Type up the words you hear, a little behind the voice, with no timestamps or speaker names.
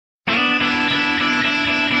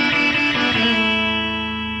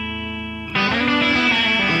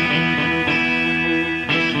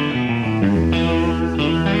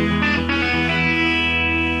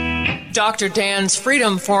Dr. Dan's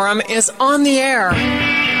Freedom Forum is on the air.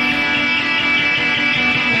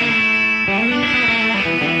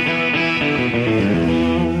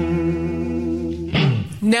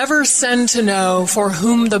 Never send to know for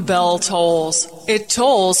whom the bell tolls. It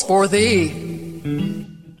tolls for thee.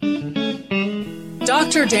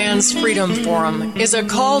 Dr. Dan's Freedom Forum is a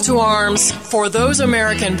call to arms for those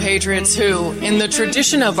American patriots who, in the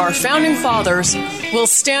tradition of our founding fathers, will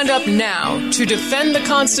stand up now to defend the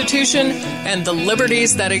Constitution and the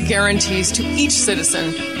liberties that it guarantees to each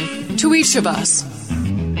citizen, to each of us.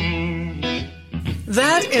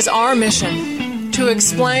 That is our mission, to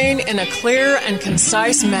explain in a clear and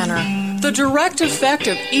concise manner the direct effect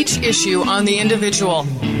of each issue on the individual,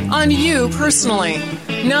 on you personally,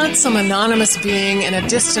 not some anonymous being in a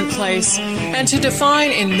distant place, and to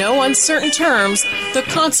define in no uncertain terms the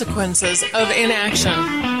consequences of inaction.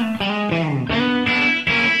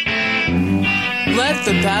 Let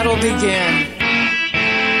the battle begin.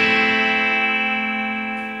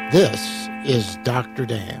 This is Dr.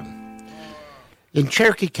 Dan. In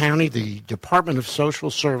Cherokee County, the Department of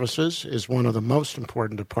Social Services is one of the most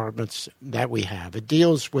important departments that we have. It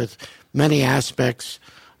deals with many aspects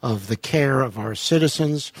of the care of our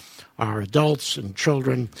citizens, our adults and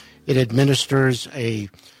children. It administers a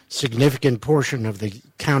significant portion of the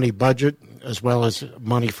county budget, as well as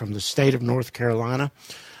money from the state of North Carolina.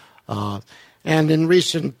 And in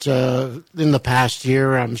the past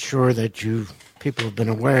year, I'm sure that people have been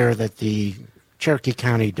aware that the Cherokee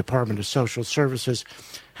County Department of Social Services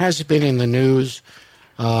has been in the news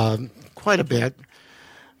quite a bit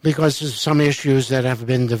because of some issues that have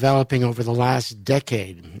been developing over the last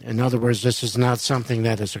decade. In other words, this is not something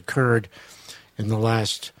that has occurred in the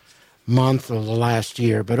last month or the last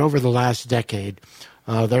year, but over the last decade,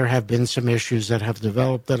 there have been some issues that have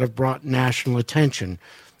developed that have brought national attention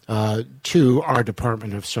to our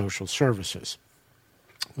Department of Social Services.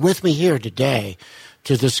 With me here today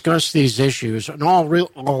to discuss these issues and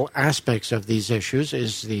all aspects of these issues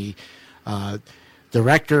is the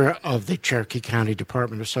Director of the Cherokee County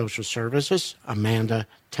Department of Social Services, Amanda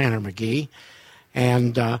Tanner McGee,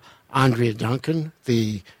 and Andrea Duncan,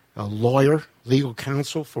 the legal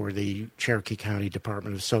counsel for the Cherokee County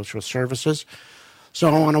Department of Social Services. So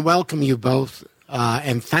I want to welcome you both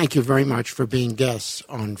and thank you very much for being guests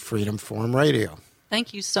on Freedom Forum Radio.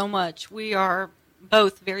 Thank you so much. We are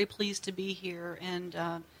both very pleased to be here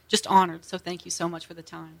and just honored, so thank you so much for the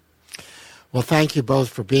time. Well, thank you both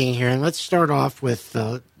for being here, and let's start off with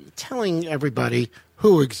telling everybody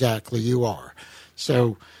who exactly you are.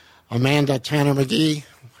 So, Amanda Tanner McGee,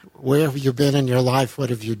 where have you been in your life, what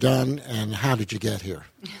have you done, and how did you get here?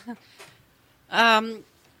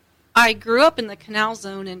 I grew up in the Canal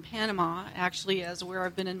Zone in Panama, actually, as where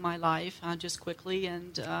I've been in my life, just quickly,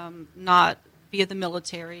 and not via the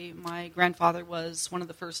military. My grandfather was one of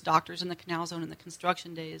the first doctors in the Canal Zone in the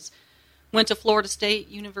construction days. Went to Florida State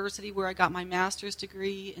University where I got my master's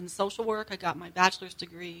degree in social work. I got my bachelor's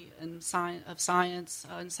degree in science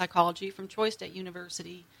and psychology from Troy State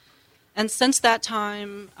University. And since that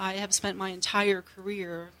time, I have spent my entire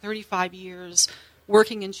career, 35 years,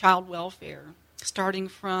 working in child welfare, starting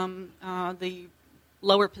from the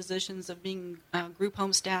lower positions of being group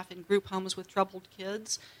home staff in group homes with troubled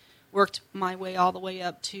kids. Worked my way all the way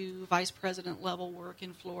up to vice president level work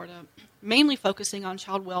in Florida, mainly focusing on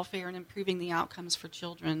child welfare and improving the outcomes for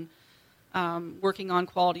children, working on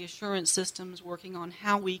quality assurance systems, working on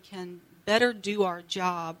how we can better do our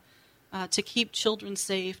job to keep children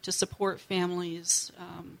safe, to support families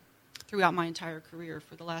throughout my entire career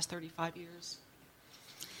for the last 35 years.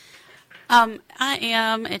 I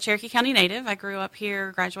am a Cherokee County native. I grew up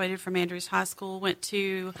here, graduated from Andrews High School, went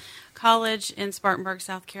to college in Spartanburg,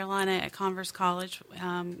 South Carolina at Converse College,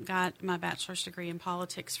 got my bachelor's degree in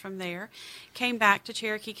politics from there, came back to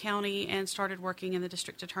Cherokee County and started working in the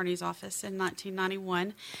district attorney's office in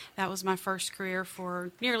 1991. That was my first career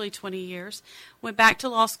for nearly 20 years. Went back to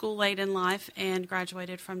law school late in life and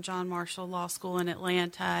graduated from John Marshall Law School in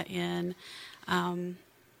Atlanta in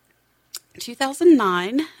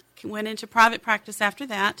 2009. Went into private practice after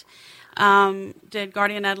that, did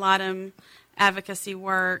guardian ad litem advocacy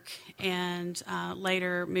work, and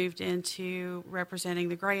later moved into representing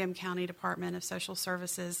the Graham County Department of Social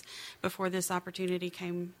Services before this opportunity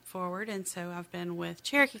came forward. And so I've been with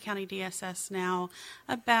Cherokee County DSS now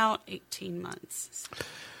about 18 months.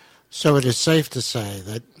 So it is safe to say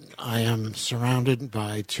that I am surrounded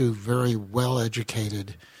by two very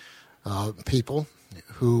well-educated people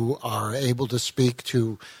who are able to speak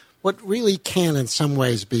to what really can in some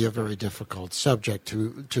ways be a very difficult subject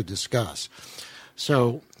to discuss.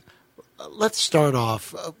 So let's start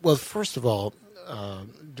off. Well, first of all,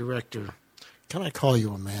 Director, can I call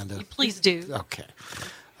you Amanda? Please do. Okay.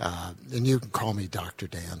 And you can call me Dr.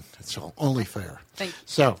 Dan. It's only fair. Thank you.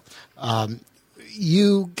 So,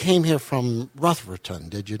 you came here from Rutherfordton,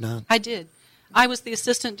 did you not? I did. I was the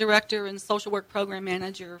assistant director and social work program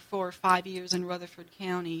manager for 5 years in Rutherford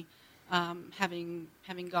County, having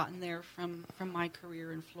gotten there from my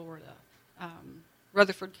career in Florida.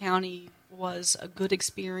 Rutherford County was a good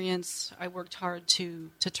experience. I worked hard to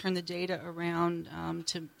turn the data around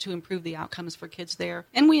to improve the outcomes for kids there.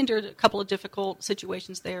 And we endured a couple of difficult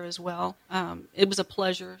situations there as well. It was a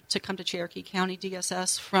pleasure to come to Cherokee County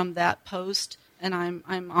DSS from that post, and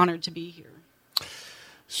I'm honored to be here.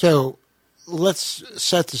 So let's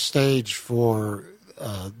set the stage for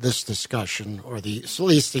this discussion, or at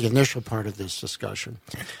least the initial part of this discussion.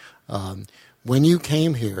 When you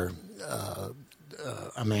came here,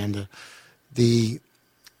 Amanda, the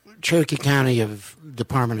Cherokee County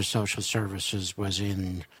Department of Social Services was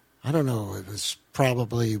in, I don't know, it was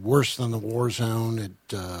probably worse than the war zone.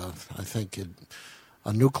 I think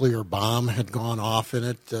a nuclear bomb had gone off in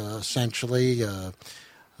it, essentially.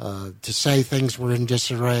 To say things were in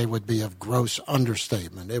disarray would be a gross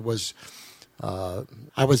understatement. It was,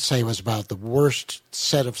 I would say, it was about the worst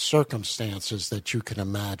set of circumstances that you can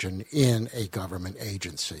imagine in a government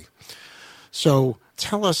agency. So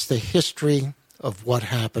tell us the history of what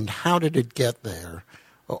happened. How did it get there?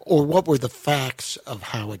 Or what were the facts of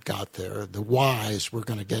how it got there? The whys we're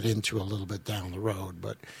going to get into a little bit down the road.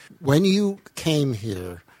 But when you came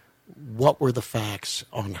here, what were the facts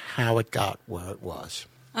on how it got where it was?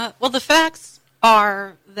 Well, the facts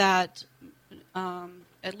are that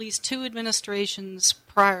at least 2 administrations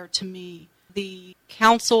prior to me, the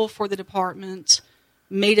counsel for the department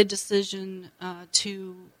made a decision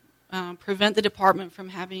to prevent the department from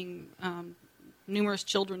having numerous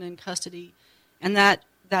children in custody, and that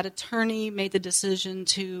attorney made the decision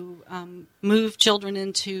to move children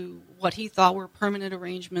into what he thought were permanent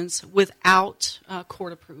arrangements without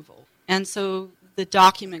court approval. And so the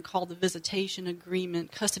document called the visitation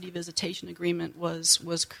agreement, custody visitation agreement,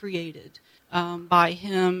 was created by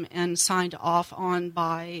him and signed off on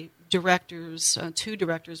by directors, 2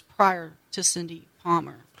 directors prior to Cindy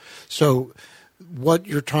Palmer. So what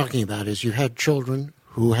you're talking about is you had children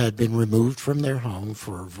who had been removed from their home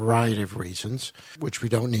for a variety of reasons, which we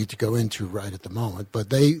don't need to go into right at the moment, but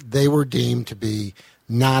they were deemed to be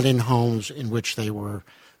not in homes in which they were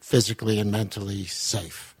physically and mentally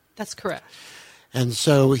safe. That's correct. And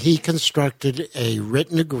so he constructed a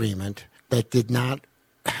written agreement that did not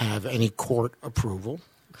have any court approval.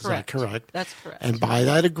 Correct. Is that correct? That's correct. And by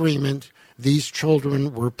that agreement, these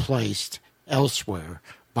children were placed elsewhere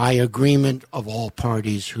by agreement of all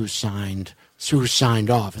parties who signed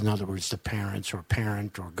off. In other words, the parents or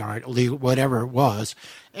parent or guard, whatever it was,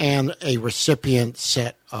 and a recipient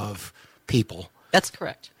set of people. That's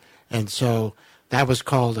correct. And so that was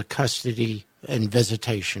called a custody and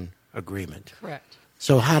visitation agreement. Correct.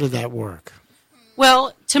 So how did that work?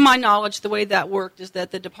 Well, to my knowledge, the way that worked is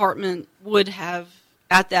that the department would have,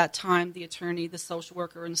 at that time, the attorney, the social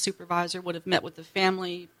worker, and the supervisor would have met with the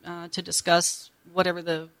family to discuss whatever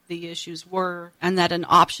the issues were, and that an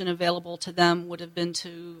option available to them would have been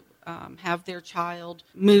to have their child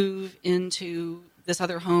move into this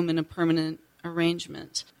other home in a permanent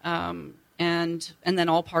arrangement. And then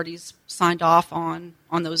all parties signed off on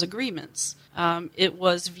those agreements. It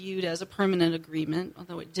was viewed as a permanent agreement,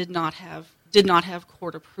 although it did not have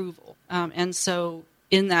court approval. And so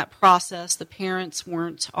in that process, the parents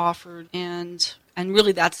weren't offered, and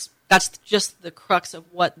really that's just the crux of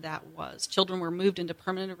what that was. Children were moved into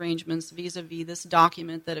permanent arrangements vis-a-vis this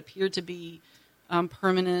document that appeared to be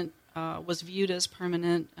permanent, was viewed as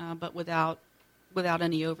permanent, but without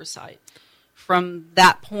any oversight. From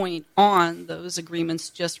that point on, those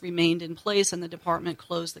agreements just remained in place, and the department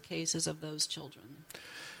closed the cases of those children.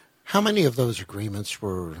 How many of those agreements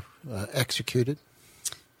were executed?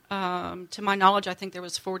 To my knowledge, I think there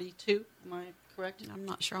was 42. Am I correct? I'm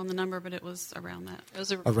not sure on the number, but it was around that. It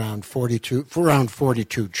was around 42. For around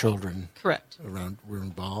 42 children. Correct. Were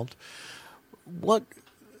involved. What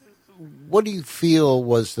do you feel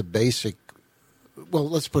was the basic? Well,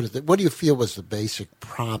 let's put it. What do you feel was the basic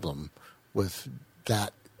problem with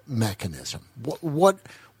that mechanism? What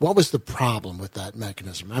was the problem with that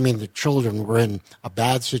mechanism? I mean, the children were in a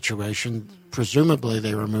bad situation. Mm-hmm. Presumably,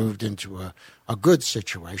 they were moved into a good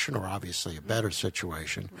situation, or obviously a better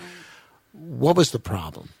situation. Right. What was the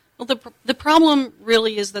problem? Well, the problem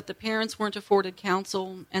really is that the parents weren't afforded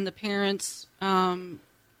counsel, and the parents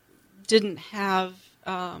didn't have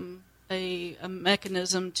a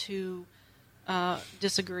mechanism to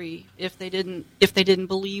disagree if they didn't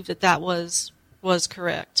believe that was was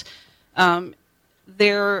correct.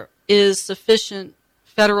 There is sufficient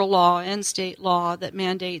federal law and state law that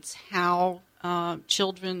mandates how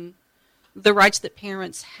children, the rights that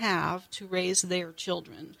parents have to raise their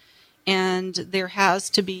children. And there has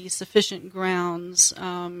to be sufficient grounds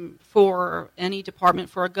for any department,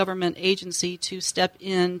 for a government agency to step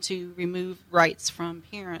in to remove rights from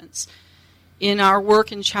parents. In our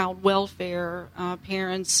work in child welfare,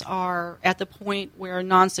 parents are at the point where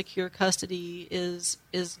non-secure custody is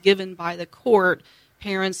given by the court.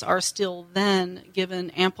 Parents are still then given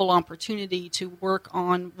ample opportunity to work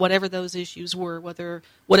on whatever those issues were, whatever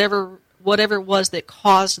it was that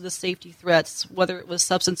caused the safety threats, whether it was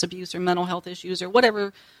substance abuse or mental health issues or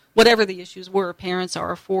whatever the issues were. Parents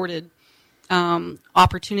are afforded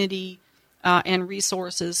opportunity and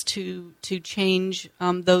resources to change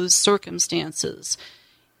those circumstances.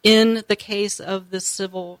 In the case of the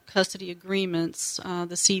civil custody agreements,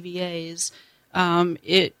 the CVAs,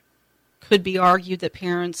 it could be argued that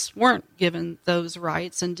parents weren't given those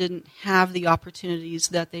rights and didn't have the opportunities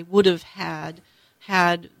that they would have had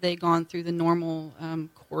they gone through the normal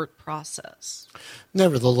court process.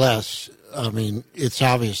 Nevertheless, I mean, it's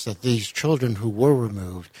obvious that these children who were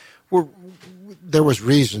removed, there was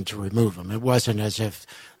reason to remove them. It wasn't as if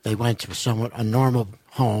they went to a normal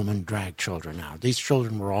home and dragged children out. These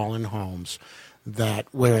children were all in homes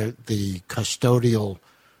where the custodial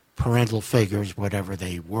parental figures, whatever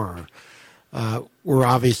they were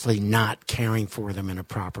obviously not caring for them in a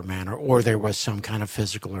proper manner, or there was some kind of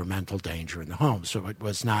physical or mental danger in the home. So it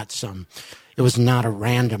was not a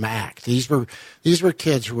random act. These were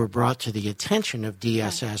kids who were brought to the attention of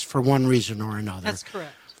DSS for one reason or another. That's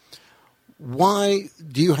correct. Why,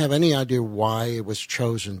 do you have any idea why it was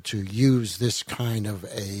chosen to use this kind of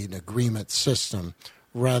an agreement system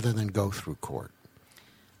rather than go through court?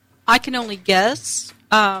 I can only guess.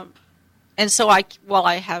 And so while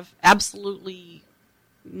I have absolutely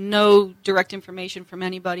no direct information from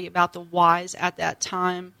anybody about the whys at that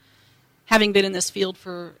time, having been in this field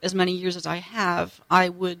for as many years as I have, I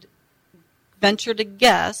would venture to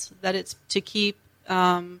guess that it's to keep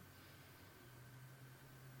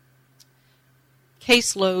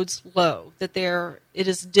caseloads low, that it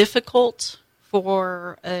is difficult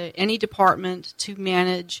for any department to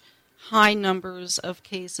manage high numbers of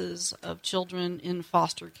cases of children in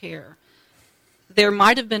foster care. There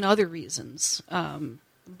might have been other reasons,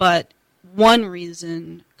 but one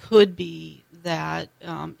reason could be that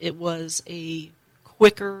it was a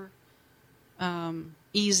quicker,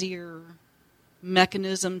 easier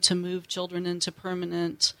mechanism to move children into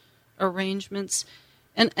permanent arrangements.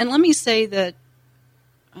 And let me say that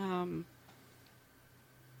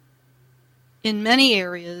in many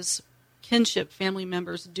areas, kinship family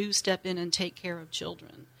members do step in and take care of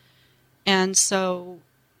children. And so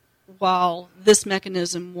while this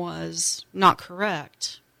mechanism was not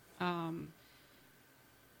correct,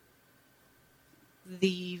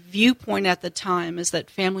 the viewpoint at the time is that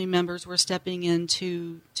family members were stepping in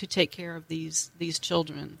to take care of these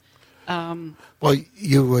children. Well,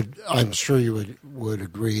 I'm sure you would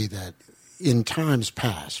agree that in times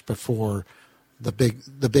past, before the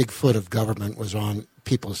big foot of government was on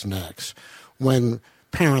people's necks, when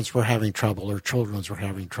parents were having trouble or children were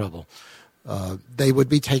having trouble, they would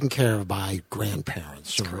be taken care of by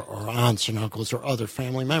grandparents or aunts and uncles or other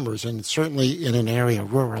family members. And certainly in a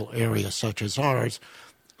rural area such as ours,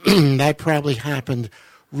 that probably happened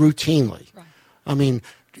routinely. Right. I mean,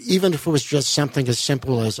 even if it was just something as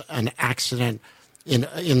simple as an accident in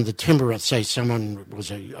the timber, let's say someone was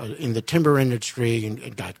in the timber industry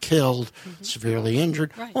and got killed, severely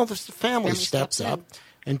injured, right. Well, the family steps up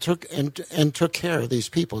and took care of these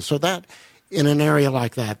people. So that, in an area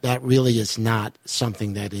like that really is not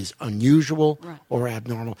something that is unusual or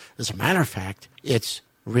abnormal. As a matter of fact, it's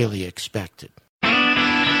really expected.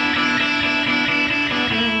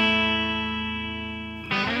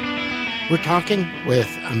 We're talking with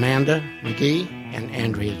Amanda McGee and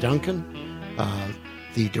Andrea Duncan,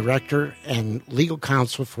 the director and legal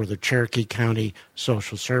counsel for the Cherokee County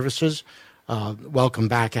Social Services. Welcome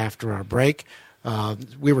back after our break.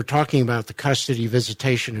 We were talking about the custody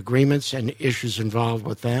visitation agreements and issues involved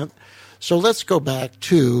with that. So let's go back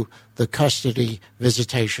to the custody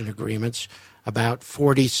visitation agreements. About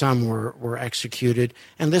 40 some were executed,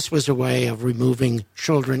 and this was a way of removing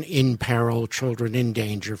children in peril, children in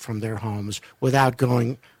danger from their homes without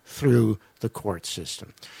going through the court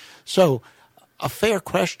system. So a fair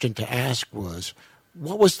question to ask was,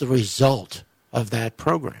 what was the result of that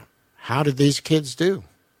program? How did these kids do?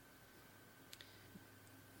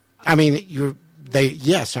 I mean,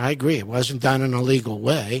 yes, I agree. It wasn't done in a legal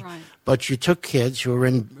way, But you took kids who were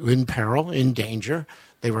in peril, in danger.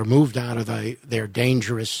 They were moved out of their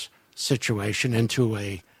dangerous situation into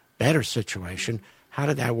a better situation. How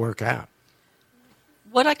did that work out?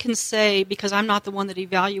 What I can say, because I'm not the one that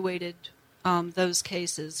evaluated those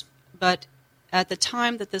cases, but at the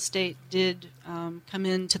time that the state did come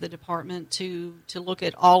into the department to look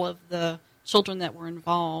at all of the children that were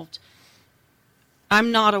involved,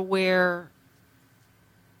 I'm not aware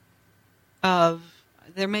of,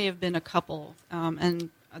 there may have been a couple and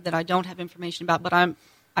that I don't have information about, but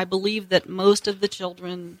I believe that most of the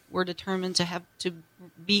children were determined to have to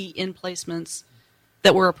be in placements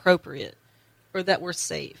that were appropriate or that were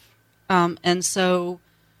safe. And so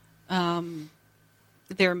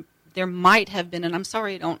there might have been, and I'm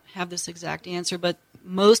sorry I don't have this exact answer, but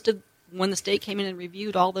when the state came in and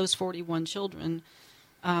reviewed all those 41 children,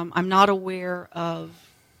 I'm not aware of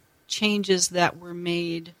changes that were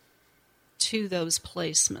made to those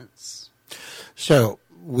placements. So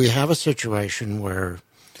we have a situation where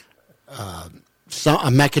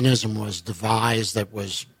a mechanism was devised that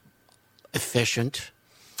was efficient,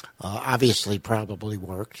 obviously probably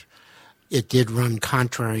worked. It did run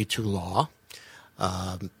contrary to law,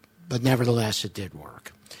 but nevertheless it did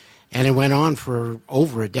work. And it went on for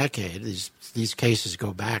over a decade. These cases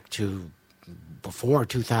go back to before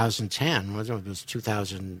 2010. It was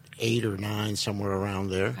 2008 or 9, somewhere around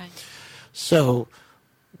there. Right. So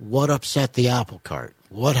what upset the apple cart?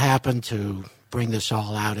 What happened to bring this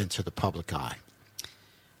all out into the public eye?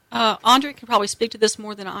 Andre can probably speak to this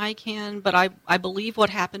more than I can, but I believe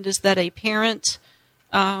what happened is that a parent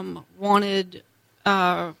wanted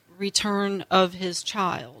return of his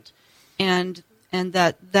child, and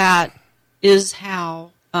that is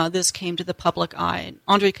how this came to the public eye.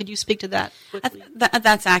 Andre, could you speak to that quickly?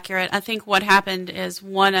 That's accurate. I think what happened is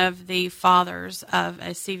one of the fathers of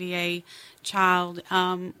a CVA child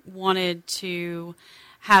wanted to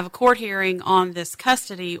have a court hearing on this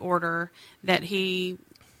custody order that he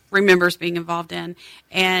remembers being involved in.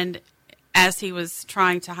 And as he was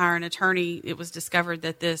trying to hire an attorney, it was discovered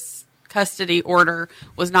that this custody order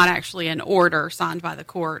was not actually an order signed by the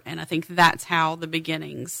court. And I think that's how the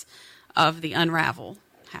beginnings of the unravel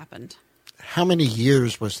happened. How many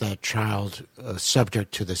years was that child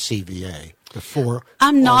subject to the CVA before?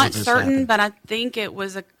 I'm not certain, happened? but I think it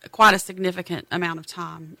was quite a significant amount of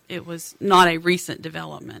time. It was not a recent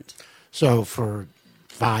development. So for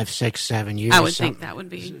 5, 6, 7 years, I would think that would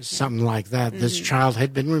be something like that. This child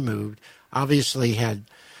had been removed. Obviously, had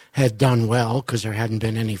done well because there hadn't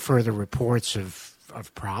been any further reports of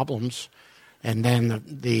problems, and then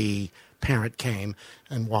the parent came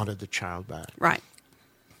and wanted the child back. Right.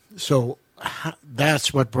 So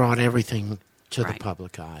that's what brought everything to the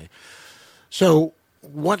public eye. So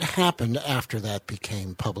what happened after that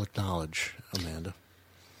became public knowledge, Amanda?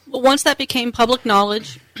 Well, once that became public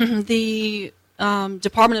knowledge, the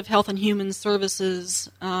Department of Health and Human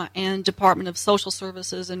Services and Department of Social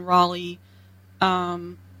Services in Raleigh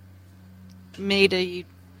made a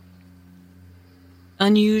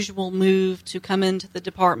unusual move to come into the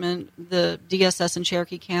department, the DSS in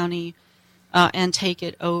Cherokee County, and take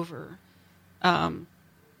it over.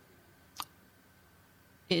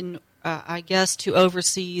 I guess to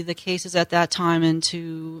oversee the cases at that time and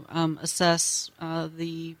to assess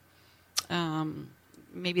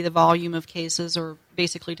maybe the volume of cases, or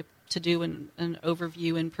basically to do an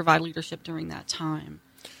overview and provide leadership during that time.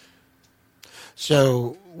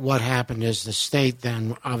 So what happened is the state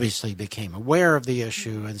then obviously became aware of the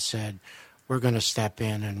issue and said, we're going to step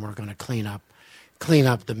in and we're going to clean up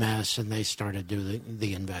the mess, and they started doing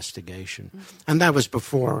the investigation. Mm-hmm. And that was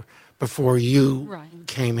before you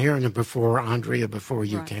came here, and before Andrea, before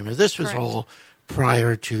you came here. This was all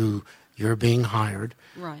prior to your being hired,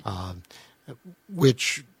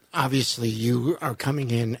 which obviously you are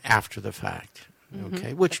coming in after the fact,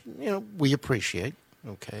 okay, which we appreciate,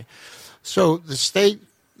 okay. So the state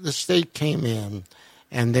came in,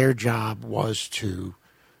 and their job was to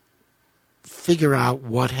figure out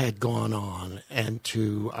what had gone on and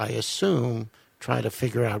to, I assume, try to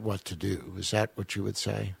figure out what to do. Is that what you would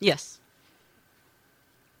say? Yes.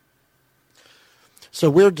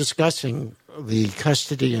 So we're discussing the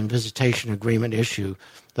custody and visitation agreement issue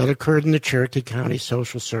that occurred in the Cherokee County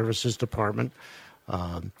Social Services Department,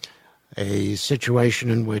 a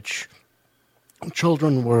situation in which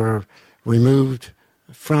children were removed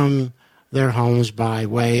from their homes by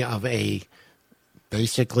way of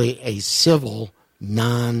basically a civil,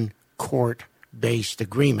 non-court-based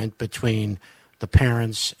agreement between the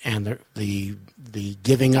parents and the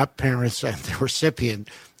giving up parents and the recipient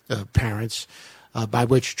parents, by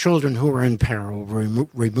which children who were in peril were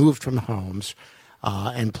removed from homes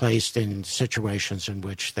and placed in situations in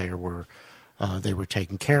which they were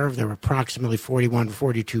taken care of. There were approximately 41 to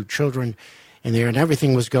 42 children in there, and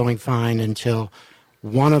everything was going fine until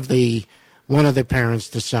one of the parents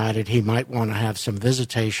decided he might want to have some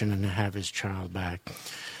visitation and have his child back.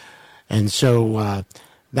 And so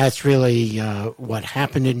that's really what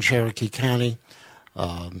happened in Cherokee County.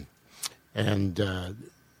 And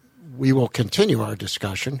we will continue our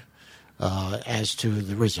discussion as to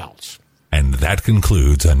the results. And that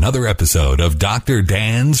concludes another episode of Dr.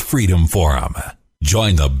 Dan's Freedom Forum.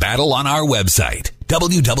 Join the battle on our website,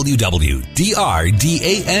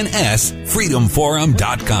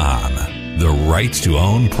 www.drdansfreedomforum.com. The right to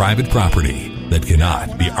own private property that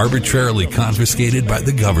cannot be arbitrarily confiscated by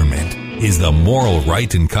the government is the moral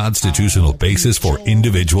right and constitutional basis for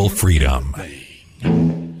individual freedom.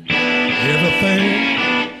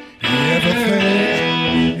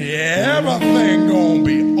 Everything gonna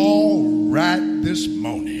be all right this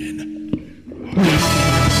morning.